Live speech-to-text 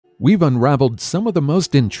We've unraveled some of the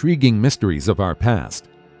most intriguing mysteries of our past,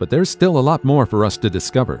 but there's still a lot more for us to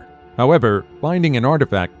discover. However, finding an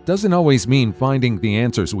artifact doesn't always mean finding the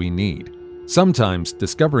answers we need. Sometimes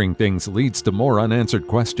discovering things leads to more unanswered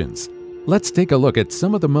questions. Let's take a look at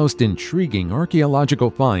some of the most intriguing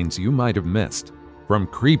archaeological finds you might have missed. From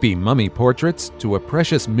creepy mummy portraits to a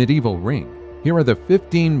precious medieval ring, here are the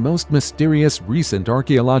 15 most mysterious recent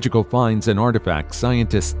archaeological finds and artifacts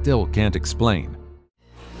scientists still can't explain.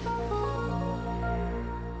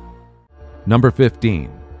 Number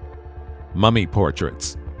 15. Mummy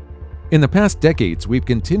portraits. In the past decades, we've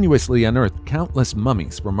continuously unearthed countless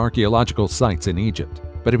mummies from archaeological sites in Egypt.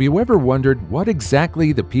 But have you ever wondered what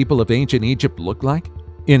exactly the people of ancient Egypt looked like?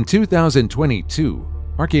 In 2022,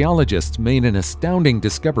 archaeologists made an astounding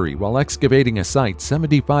discovery while excavating a site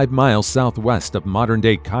 75 miles southwest of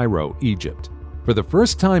modern-day Cairo, Egypt. For the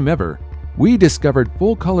first time ever, we discovered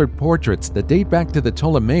full-colored portraits that date back to the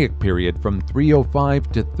Ptolemaic period from 305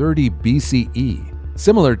 to 30 BCE.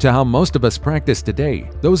 Similar to how most of us practice today,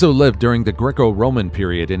 those who lived during the Greco-Roman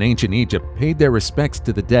period in ancient Egypt paid their respects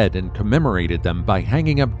to the dead and commemorated them by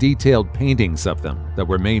hanging up detailed paintings of them that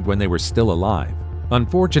were made when they were still alive.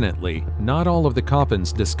 Unfortunately, not all of the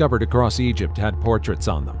coffins discovered across Egypt had portraits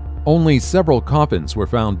on them. Only several coffins were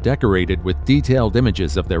found decorated with detailed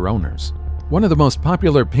images of their owners. One of the most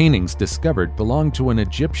popular paintings discovered belonged to an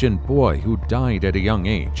Egyptian boy who died at a young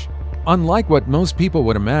age. Unlike what most people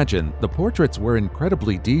would imagine, the portraits were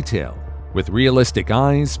incredibly detailed, with realistic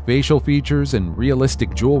eyes, facial features, and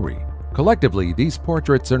realistic jewelry. Collectively, these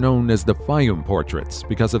portraits are known as the Fayum portraits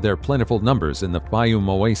because of their plentiful numbers in the Fayum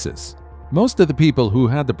oasis. Most of the people who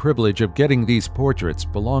had the privilege of getting these portraits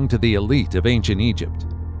belonged to the elite of ancient Egypt.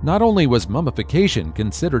 Not only was mummification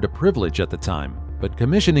considered a privilege at the time, but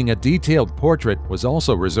commissioning a detailed portrait was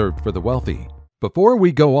also reserved for the wealthy. Before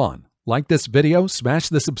we go on, like this video, smash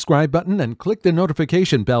the subscribe button, and click the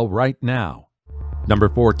notification bell right now. Number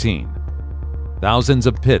 14. Thousands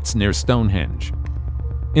of pits near Stonehenge.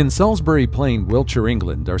 In Salisbury Plain, Wiltshire,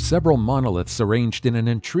 England, are several monoliths arranged in an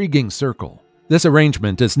intriguing circle. This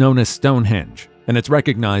arrangement is known as Stonehenge, and it's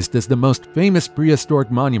recognized as the most famous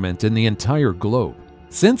prehistoric monument in the entire globe.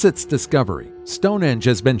 Since its discovery, Stonehenge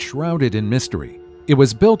has been shrouded in mystery. It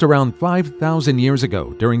was built around 5,000 years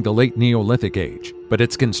ago during the late Neolithic age, but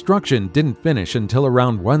its construction didn't finish until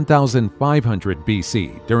around 1500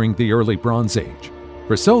 BC during the early Bronze Age.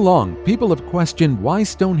 For so long, people have questioned why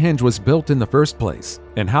Stonehenge was built in the first place,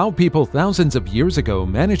 and how people thousands of years ago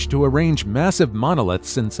managed to arrange massive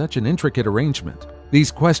monoliths in such an intricate arrangement.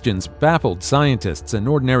 These questions baffled scientists and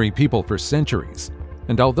ordinary people for centuries.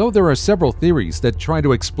 And although there are several theories that try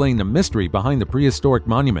to explain the mystery behind the prehistoric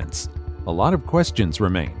monuments, a lot of questions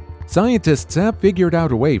remain. Scientists have figured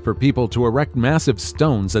out a way for people to erect massive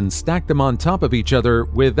stones and stack them on top of each other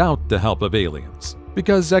without the help of aliens.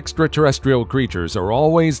 Because extraterrestrial creatures are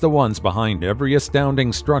always the ones behind every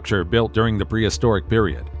astounding structure built during the prehistoric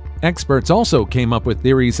period. Experts also came up with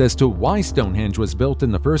theories as to why Stonehenge was built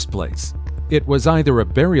in the first place. It was either a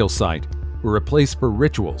burial site or a place for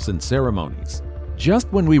rituals and ceremonies.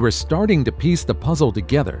 Just when we were starting to piece the puzzle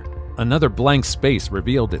together, another blank space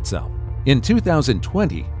revealed itself. In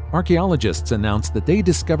 2020, archaeologists announced that they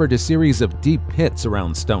discovered a series of deep pits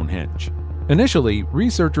around Stonehenge. Initially,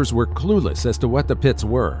 researchers were clueless as to what the pits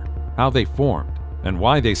were, how they formed, and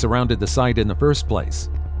why they surrounded the site in the first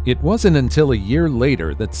place. It wasn't until a year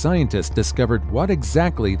later that scientists discovered what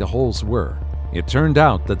exactly the holes were. It turned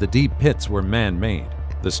out that the deep pits were man-made.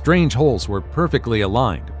 The strange holes were perfectly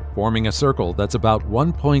aligned, forming a circle that's about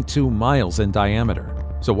 1.2 miles in diameter.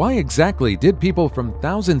 So why exactly did people from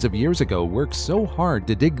thousands of years ago work so hard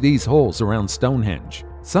to dig these holes around Stonehenge?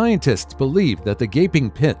 Scientists believe that the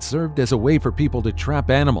gaping pit served as a way for people to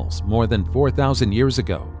trap animals more than 4,000 years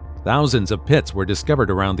ago. Thousands of pits were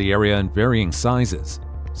discovered around the area in varying sizes.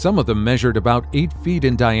 Some of them measured about 8 feet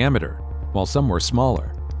in diameter, while some were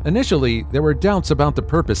smaller. Initially, there were doubts about the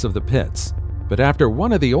purpose of the pits, but after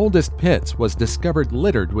one of the oldest pits was discovered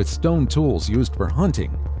littered with stone tools used for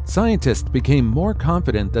hunting, scientists became more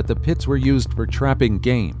confident that the pits were used for trapping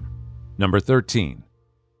game. Number 13.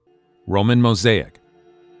 Roman mosaic.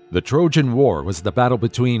 The Trojan War was the battle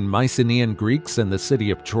between Mycenaean Greeks and the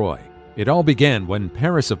city of Troy. It all began when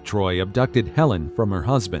Paris of Troy abducted Helen from her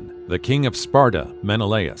husband, the king of Sparta,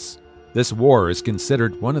 Menelaus. This war is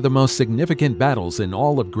considered one of the most significant battles in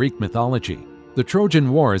all of Greek mythology. The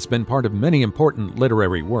Trojan War has been part of many important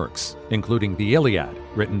literary works, including the Iliad,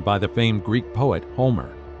 written by the famed Greek poet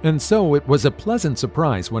Homer. And so it was a pleasant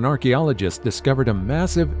surprise when archaeologists discovered a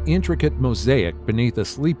massive, intricate mosaic beneath a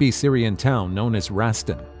sleepy Syrian town known as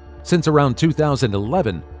Rastan. Since around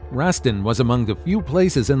 2011, Rastin was among the few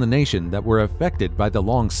places in the nation that were affected by the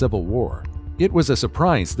long civil war. It was a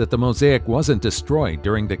surprise that the mosaic wasn't destroyed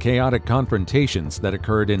during the chaotic confrontations that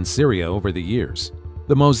occurred in Syria over the years.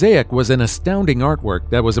 The mosaic was an astounding artwork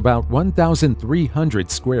that was about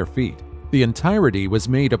 1,300 square feet. The entirety was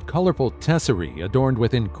made of colorful tesserae adorned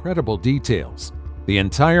with incredible details. The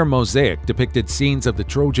entire mosaic depicted scenes of the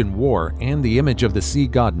Trojan War and the image of the sea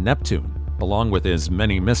god Neptune, along with his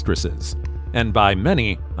many mistresses. And by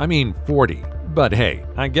many, I mean 40. But hey,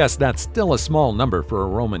 I guess that's still a small number for a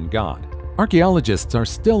Roman god. Archaeologists are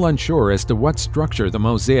still unsure as to what structure the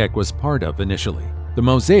mosaic was part of initially. The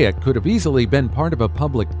mosaic could have easily been part of a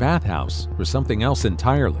public bathhouse or something else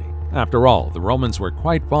entirely. After all, the Romans were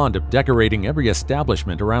quite fond of decorating every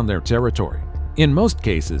establishment around their territory. In most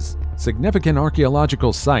cases, significant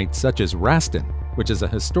archaeological sites such as Rastin, which is a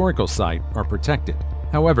historical site, are protected.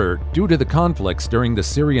 However, due to the conflicts during the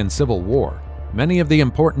Syrian civil war, many of the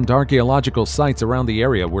important archaeological sites around the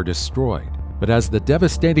area were destroyed. But as the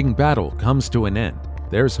devastating battle comes to an end,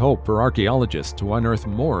 there's hope for archaeologists to unearth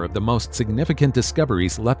more of the most significant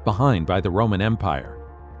discoveries left behind by the Roman Empire.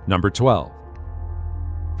 Number 12.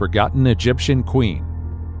 Forgotten Egyptian Queen.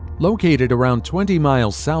 Located around 20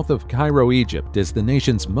 miles south of Cairo, Egypt, is the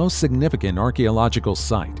nation's most significant archaeological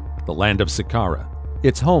site, the land of Saqqara.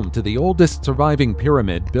 It's home to the oldest surviving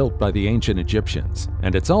pyramid built by the ancient Egyptians,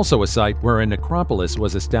 and it's also a site where a necropolis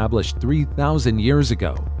was established 3,000 years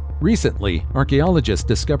ago. Recently, archaeologists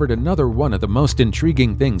discovered another one of the most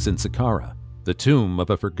intriguing things in Saqqara, the tomb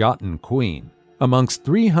of a forgotten queen. Amongst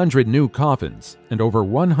 300 new coffins and over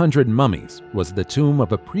 100 mummies was the tomb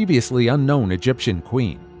of a previously unknown Egyptian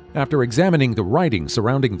queen. After examining the writing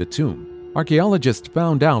surrounding the tomb, archaeologists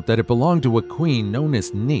found out that it belonged to a queen known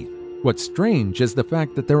as Neith. What's strange is the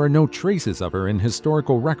fact that there are no traces of her in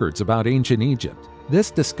historical records about ancient Egypt. This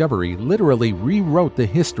discovery literally rewrote the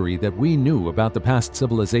history that we knew about the past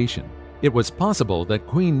civilization. It was possible that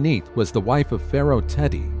Queen Neith was the wife of Pharaoh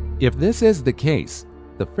Teti. If this is the case,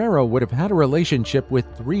 the pharaoh would have had a relationship with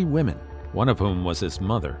 3 women, one of whom was his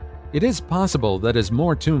mother. It is possible that as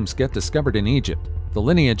more tombs get discovered in Egypt, the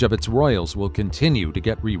lineage of its royals will continue to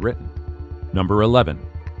get rewritten. Number 11.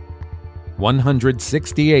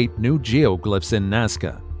 168 new geoglyphs in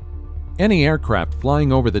Nazca. Any aircraft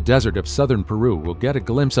flying over the desert of southern Peru will get a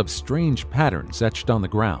glimpse of strange patterns etched on the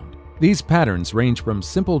ground. These patterns range from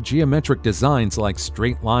simple geometric designs like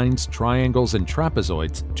straight lines, triangles, and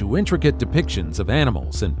trapezoids to intricate depictions of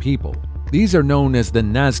animals and people. These are known as the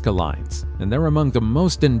Nazca lines, and they're among the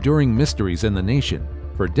most enduring mysteries in the nation.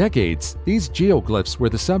 For decades, these geoglyphs were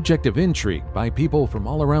the subject of intrigue by people from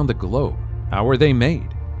all around the globe. How were they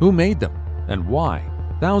made? Who made them? And why?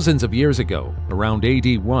 Thousands of years ago, around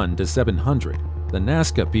AD 1 to 700, the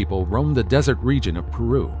Nazca people roamed the desert region of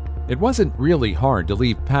Peru. It wasn't really hard to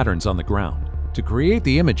leave patterns on the ground. To create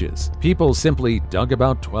the images, people simply dug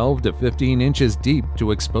about 12 to 15 inches deep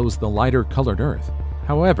to expose the lighter colored earth.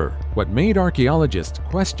 However, what made archaeologists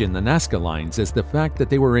question the Nazca lines is the fact that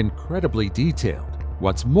they were incredibly detailed.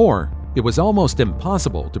 What's more, it was almost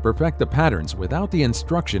impossible to perfect the patterns without the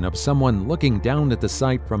instruction of someone looking down at the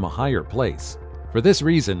site from a higher place. For this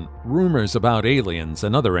reason, rumors about aliens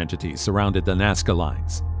and other entities surrounded the Nazca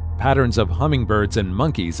lines. Patterns of hummingbirds and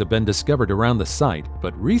monkeys have been discovered around the site,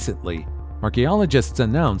 but recently, archaeologists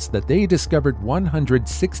announced that they discovered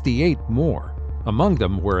 168 more. Among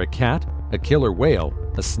them were a cat, a killer whale,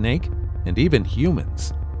 a snake, and even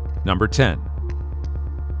humans. Number 10.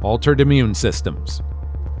 Altered immune systems.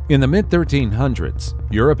 In the mid-1300s,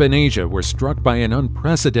 Europe and Asia were struck by an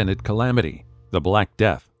unprecedented calamity, the Black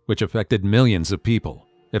Death, which affected millions of people.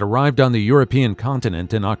 It arrived on the European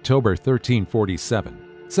continent in October 1347.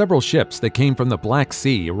 Several ships that came from the Black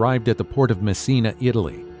Sea arrived at the port of Messina,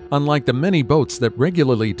 Italy. Unlike the many boats that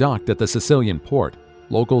regularly docked at the Sicilian port,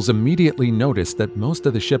 locals immediately noticed that most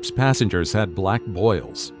of the ship's passengers had black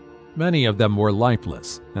boils. Many of them were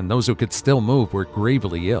lifeless, and those who could still move were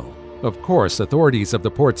gravely ill. Of course, authorities of the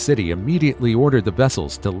port city immediately ordered the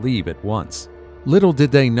vessels to leave at once. Little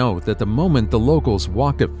did they know that the moment the locals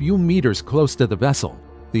walked a few meters close to the vessel,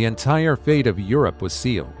 the entire fate of Europe was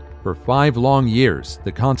sealed. For 5 long years,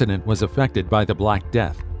 the continent was affected by the Black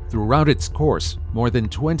Death. Throughout its course, more than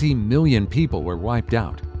 20 million people were wiped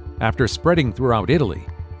out. After spreading throughout Italy,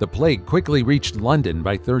 the plague quickly reached London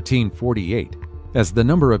by 1348. As the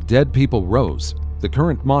number of dead people rose, the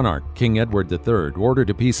current monarch, King Edward III,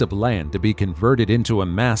 ordered a piece of land to be converted into a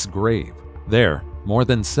mass grave. There, more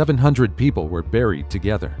than 700 people were buried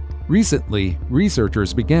together. Recently,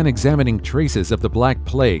 researchers began examining traces of the Black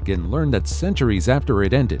Plague and learned that centuries after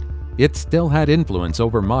it ended, it still had influence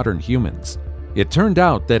over modern humans. It turned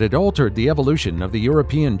out that it altered the evolution of the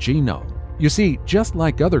European genome. You see, just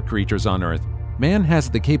like other creatures on Earth, man has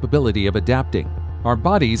the capability of adapting. Our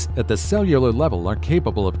bodies at the cellular level are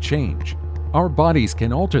capable of change. Our bodies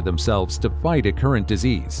can alter themselves to fight a current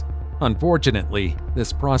disease. Unfortunately,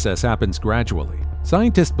 this process happens gradually.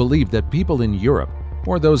 Scientists believe that people in Europe,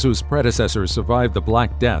 or those whose predecessors survived the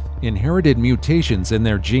Black Death, inherited mutations in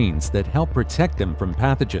their genes that help protect them from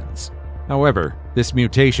pathogens. However, this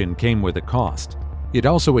mutation came with a cost. It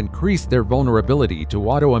also increased their vulnerability to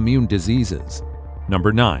autoimmune diseases.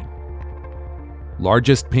 Number 9.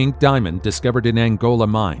 Largest pink diamond discovered in Angola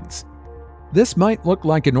mines. This might look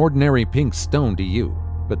like an ordinary pink stone to you,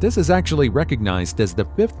 but this is actually recognized as the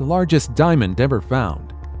 5th largest diamond ever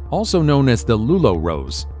found. Also known as the Lulo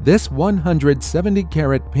Rose, this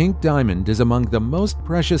 170-carat pink diamond is among the most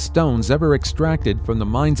precious stones ever extracted from the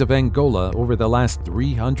mines of Angola over the last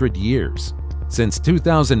 300 years. Since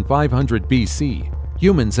 2500 BC,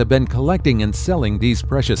 humans have been collecting and selling these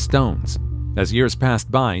precious stones. As years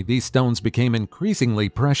passed by, these stones became increasingly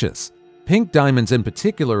precious. Pink diamonds in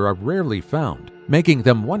particular are rarely found, making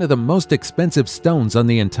them one of the most expensive stones on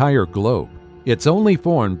the entire globe. It's only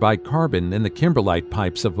formed by carbon in the kimberlite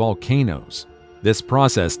pipes of volcanoes. This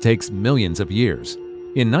process takes millions of years.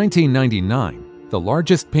 In 1999, the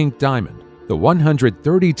largest pink diamond, the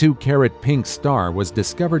 132-carat pink star, was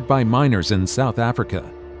discovered by miners in South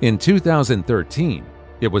Africa. In 2013,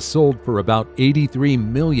 it was sold for about $83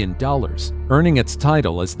 million, earning its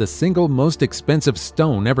title as the single most expensive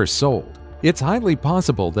stone ever sold. It's highly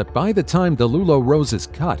possible that by the time the Lulo Rose is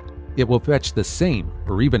cut, it will fetch the same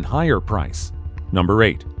or even higher price. Number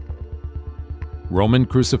 8. Roman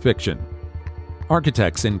crucifixion.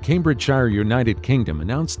 Architects in Cambridgeshire, United Kingdom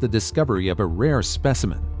announced the discovery of a rare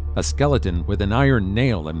specimen, a skeleton with an iron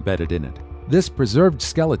nail embedded in it. This preserved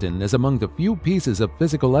skeleton is among the few pieces of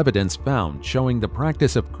physical evidence found showing the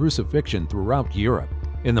practice of crucifixion throughout Europe.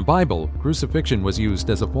 In the Bible, crucifixion was used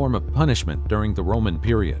as a form of punishment during the Roman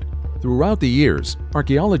period. Throughout the years,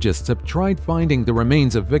 archaeologists have tried finding the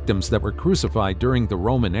remains of victims that were crucified during the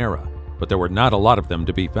Roman era, but there were not a lot of them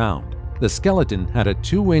to be found. The skeleton had a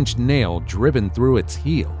 2-inch nail driven through its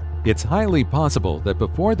heel. It's highly possible that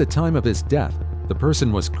before the time of his death, the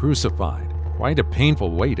person was crucified. Quite a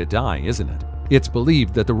painful way to die, isn't it? It's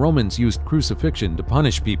believed that the Romans used crucifixion to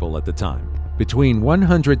punish people at the time. Between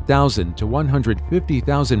 100,000 to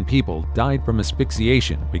 150,000 people died from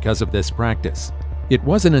asphyxiation because of this practice. It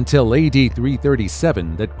wasn't until AD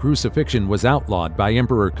 337 that crucifixion was outlawed by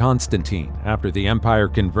Emperor Constantine after the empire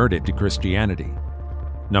converted to Christianity.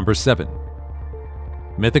 Number 7.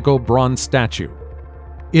 Mythical bronze statue.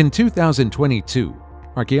 In 2022,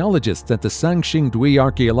 archaeologists at the Sanxingdui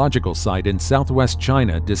archaeological site in southwest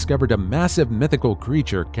China discovered a massive mythical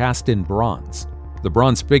creature cast in bronze. The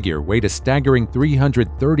bronze figure weighed a staggering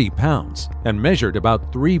 330 pounds and measured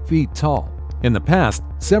about 3 feet tall. In the past,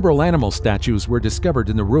 several animal statues were discovered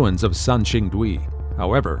in the ruins of Sanxingdui.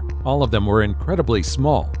 However, all of them were incredibly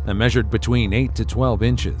small and measured between 8 to 12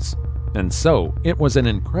 inches. And so, it was an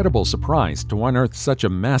incredible surprise to unearth such a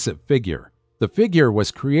massive figure. The figure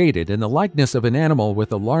was created in the likeness of an animal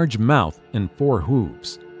with a large mouth and 4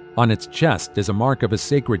 hooves. On its chest is a mark of a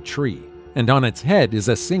sacred tree, and on its head is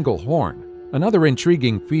a single horn. Another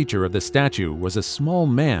intriguing feature of the statue was a small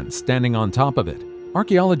man standing on top of it.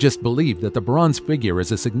 Archaeologists believe that the bronze figure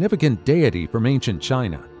is a significant deity from ancient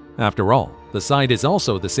China. After all, the site is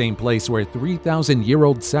also the same place where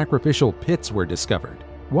 3,000-year-old sacrificial pits were discovered.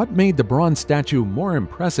 What made the bronze statue more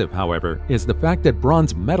impressive, however, is the fact that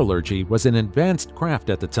bronze metallurgy was an advanced craft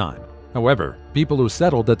at the time. However, people who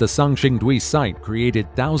settled at the Sanxingdui site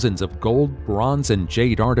created thousands of gold, bronze, and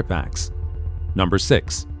jade artifacts. Number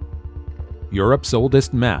 6. Europe's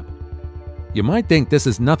oldest map. You might think this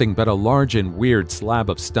is nothing but a large and weird slab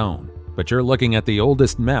of stone, but you're looking at the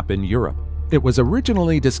oldest map in Europe. It was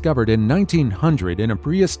originally discovered in 1900 in a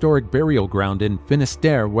prehistoric burial ground in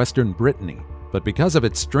Finisterre, Western Brittany, but because of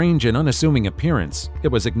its strange and unassuming appearance, it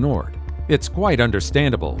was ignored. It's quite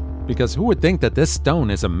understandable, because who would think that this stone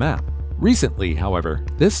is a map? Recently, however,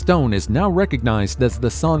 this stone is now recognized as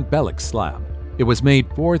the Saint-Belix slab. It was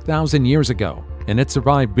made 4,000 years ago, and it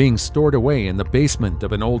survived being stored away in the basement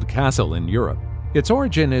of an old castle in Europe. Its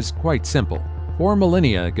origin is quite simple. 4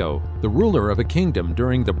 millennia ago, the ruler of a kingdom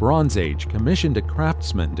during the Bronze Age commissioned a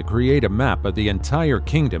craftsman to create a map of the entire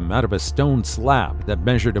kingdom out of a stone slab that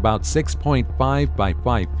measured about 6.5 by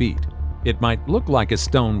 5 feet. It might look like a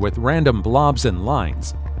stone with random blobs and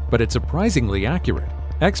lines, but it's surprisingly accurate.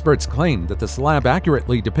 Experts claim that the slab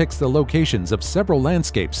accurately depicts the locations of several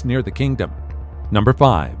landscapes near the kingdom. Number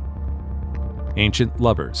 5. Ancient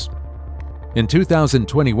lovers. In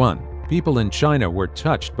 2021, people in China were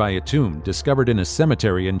touched by a tomb discovered in a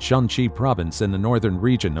cemetery in Shanxi province in the northern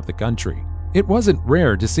region of the country. It wasn't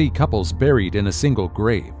rare to see couples buried in a single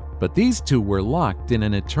grave, but these two were locked in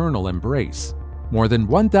an eternal embrace. More than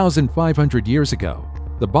 1,500 years ago,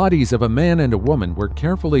 the bodies of a man and a woman were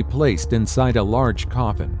carefully placed inside a large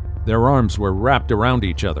coffin. Their arms were wrapped around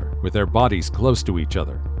each other, with their bodies close to each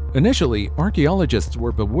other. Initially, archaeologists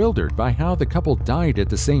were bewildered by how the couple died at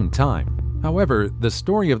the same time. However, the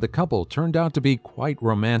story of the couple turned out to be quite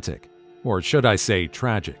romantic, or should I say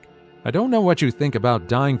tragic. I don't know what you think about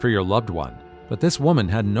dying for your loved one, but this woman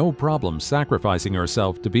had no problem sacrificing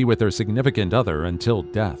herself to be with her significant other until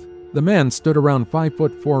death. The man stood around 5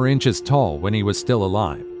 foot 4 inches tall when he was still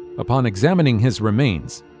alive. Upon examining his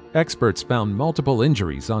remains, experts found multiple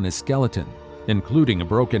injuries on his skeleton, including a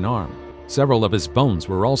broken arm. Several of his bones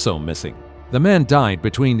were also missing. The man died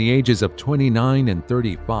between the ages of 29 and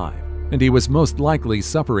 35, and he was most likely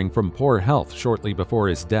suffering from poor health shortly before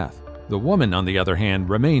his death. The woman, on the other hand,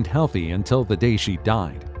 remained healthy until the day she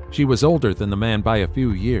died. She was older than the man by a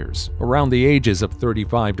few years, around the ages of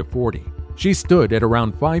 35 to 40. She stood at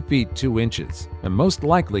around 5 feet 2 inches and most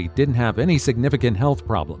likely didn't have any significant health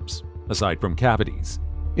problems, aside from cavities.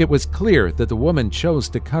 It was clear that the woman chose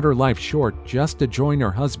to cut her life short just to join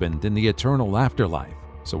her husband in the eternal afterlife.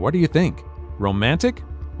 So what do you think? Romantic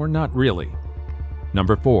or not really?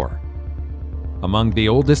 Number 4. Among the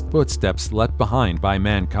oldest footsteps left behind by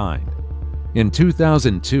mankind. In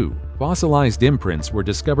 2002, fossilized imprints were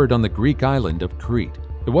discovered on the Greek island of Crete.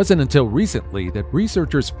 It wasn't until recently that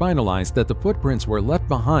researchers finalized that the footprints were left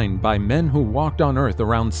behind by men who walked on Earth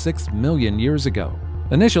around 6 million years ago.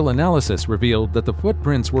 Initial analysis revealed that the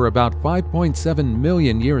footprints were about 5.7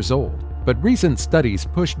 million years old, but recent studies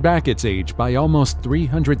pushed back its age by almost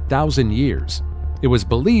 300,000 years. It was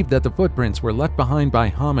believed that the footprints were left behind by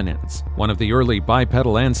hominins, one of the early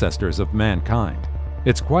bipedal ancestors of mankind.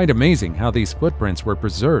 It's quite amazing how these footprints were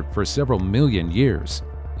preserved for several million years.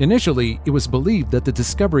 Initially, it was believed that the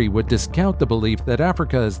discovery would discount the belief that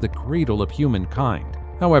Africa is the cradle of humankind.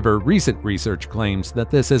 However, recent research claims that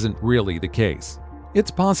this isn't really the case. It's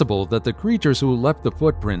possible that the creatures who left the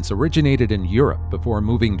footprints originated in Europe before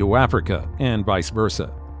moving to Africa, and vice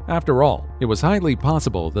versa. After all, it was highly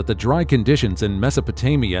possible that the dry conditions in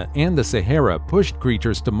Mesopotamia and the Sahara pushed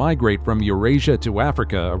creatures to migrate from Eurasia to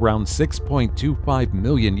Africa around 6.25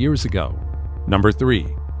 million years ago. Number 3.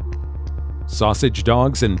 Sausage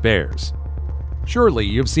dogs and bears. Surely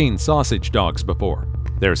you've seen sausage dogs before.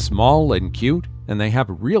 They're small and cute, and they have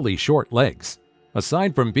really short legs.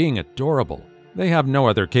 Aside from being adorable, they have no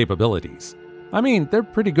other capabilities. I mean, they're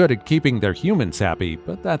pretty good at keeping their humans happy,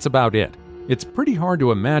 but that's about it. It's pretty hard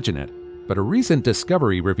to imagine it, but a recent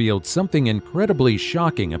discovery revealed something incredibly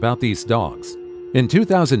shocking about these dogs. In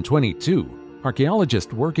 2022,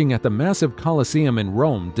 archaeologists working at the massive Colosseum in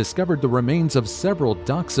Rome discovered the remains of several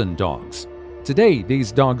dachshund dogs. Today,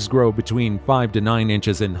 these dogs grow between 5 to 9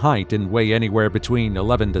 inches in height and weigh anywhere between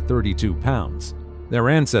 11 to 32 pounds. Their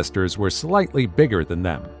ancestors were slightly bigger than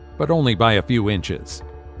them, but only by a few inches.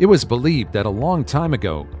 It was believed that a long time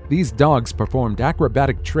ago, these dogs performed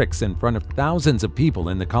acrobatic tricks in front of thousands of people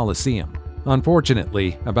in the Colosseum.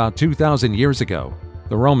 Unfortunately, about 2,000 years ago,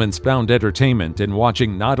 the Romans found entertainment in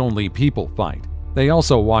watching not only people fight, they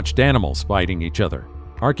also watched animals fighting each other.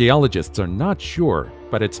 Archaeologists are not sure,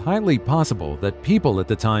 but it's highly possible that people at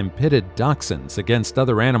the time pitted dachshunds against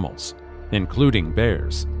other animals, including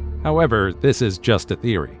bears. However, this is just a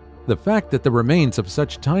theory. The fact that the remains of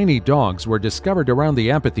such tiny dogs were discovered around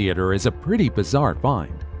the amphitheater is a pretty bizarre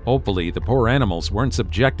find. Hopefully, the poor animals weren't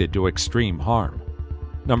subjected to extreme harm.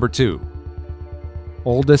 Number 2.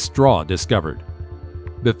 Oldest straw discovered.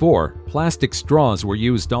 Before, plastic straws were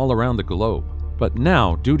used all around the globe, but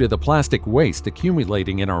now, due to the plastic waste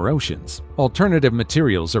accumulating in our oceans, alternative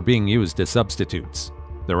materials are being used as substitutes.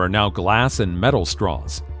 There are now glass and metal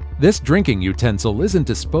straws. This drinking utensil isn't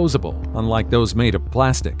disposable, unlike those made of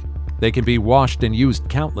plastic. They can be washed and used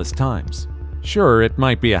countless times. Sure, it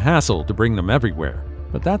might be a hassle to bring them everywhere,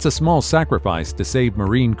 but that's a small sacrifice to save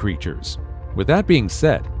marine creatures. With that being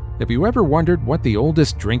said, have you ever wondered what the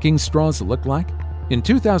oldest drinking straws look like? In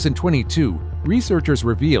 2022, researchers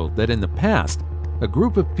revealed that in the past, a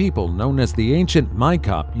group of people known as the ancient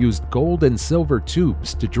Mycop used gold and silver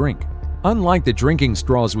tubes to drink. Unlike the drinking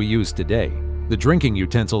straws we use today, the drinking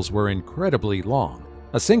utensils were incredibly long.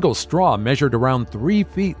 A single straw measured around 3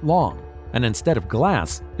 feet long, and instead of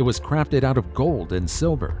glass, it was crafted out of gold and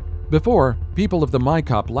silver. Before, people of the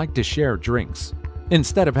Mycop liked to share drinks.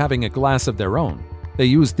 Instead of having a glass of their own, they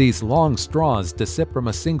used these long straws to sip from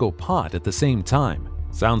a single pot at the same time.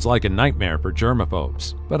 Sounds like a nightmare for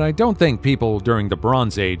germaphobes, but I don't think people during the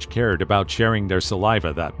Bronze Age cared about sharing their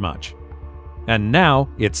saliva that much. And now,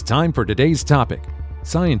 it's time for today's topic.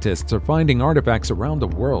 Scientists are finding artifacts around the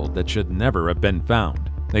world that should never have been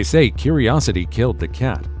found. They say curiosity killed the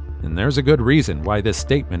cat, and there's a good reason why this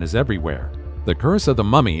statement is everywhere. The curse of the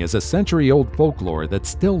mummy is a century-old folklore that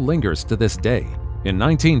still lingers to this day. In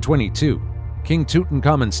 1922, King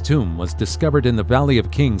Tutankhamun's tomb was discovered in the Valley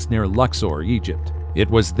of Kings near Luxor, Egypt. It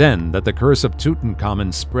was then that the curse of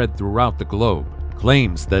Tutankhamun spread throughout the globe.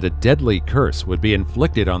 Claims that a deadly curse would be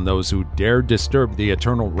inflicted on those who dared disturb the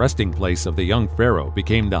eternal resting place of the young pharaoh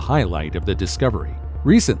became the highlight of the discovery.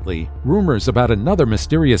 Recently, rumors about another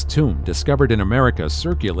mysterious tomb discovered in America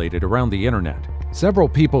circulated around the internet. Several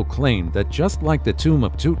people claimed that just like the tomb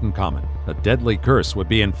of Tutankhamun, a deadly curse would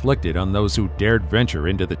be inflicted on those who dared venture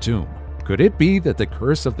into the tomb. Could it be that the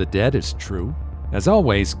curse of the dead is true? As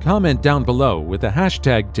always, comment down below with the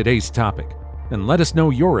hashtag today's topic, and let us know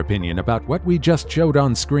your opinion about what we just showed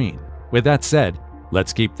on screen. With that said,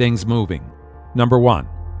 let's keep things moving. Number 1.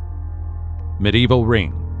 Medieval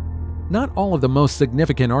ring. Not all of the most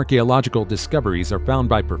significant archaeological discoveries are found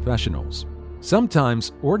by professionals.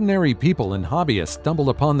 Sometimes, ordinary people and hobbyists stumble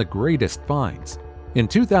upon the greatest finds. In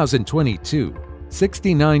 2022,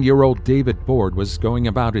 69-year-old David Ford was going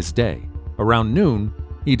about his day. Around noon,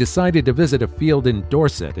 he decided to visit a field in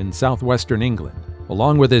Dorset in southwestern England.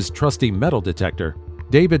 Along with his trusty metal detector,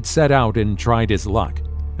 David set out and tried his luck.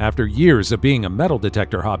 After years of being a metal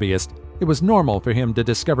detector hobbyist, it was normal for him to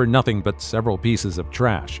discover nothing but several pieces of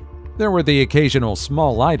trash. There were the occasional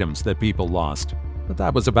small items that people lost, but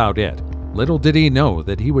that was about it. Little did he know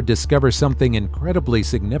that he would discover something incredibly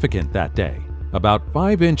significant that day. About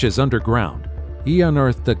 5 inches underground, he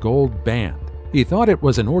unearthed a gold band. He thought it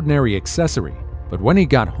was an ordinary accessory, but when he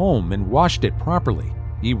got home and washed it properly,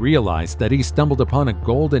 he realized that he stumbled upon a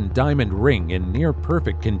gold and diamond ring in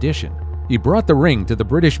near-perfect condition. He brought the ring to the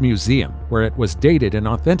British Museum, where it was dated and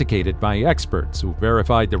authenticated by experts who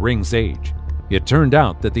verified the ring's age. It turned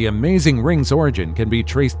out that the amazing ring's origin can be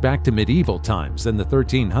traced back to medieval times in the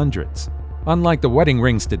 1300s. Unlike the wedding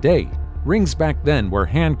rings today, rings back then were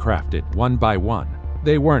handcrafted one by one.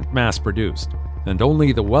 They weren't mass-produced, and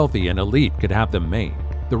only the wealthy and elite could have them made.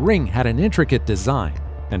 The ring had an intricate design,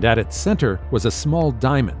 and at its center was a small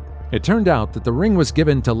diamond. It turned out that the ring was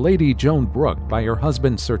given to Lady Joan Brooke by her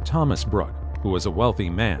husband Sir Thomas Brooke, who was a wealthy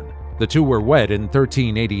man. The two were wed in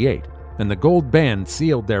 1388, and the gold band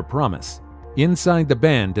sealed their promise. Inside the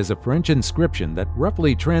band is a French inscription that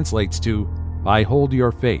roughly translates to, "I hold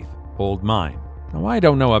your faith, hold mine." Now, I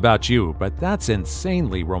don't know about you, but that's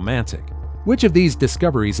insanely romantic. Which of these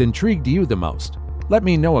discoveries intrigued you the most? Let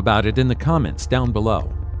me know about it in the comments down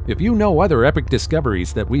below. If you know other epic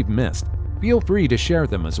discoveries that we've missed, feel free to share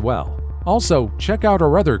them as well. Also, check out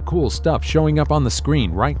our other cool stuff showing up on the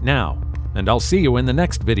screen right now, and I'll see you in the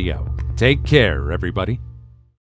next video. Take care, everybody.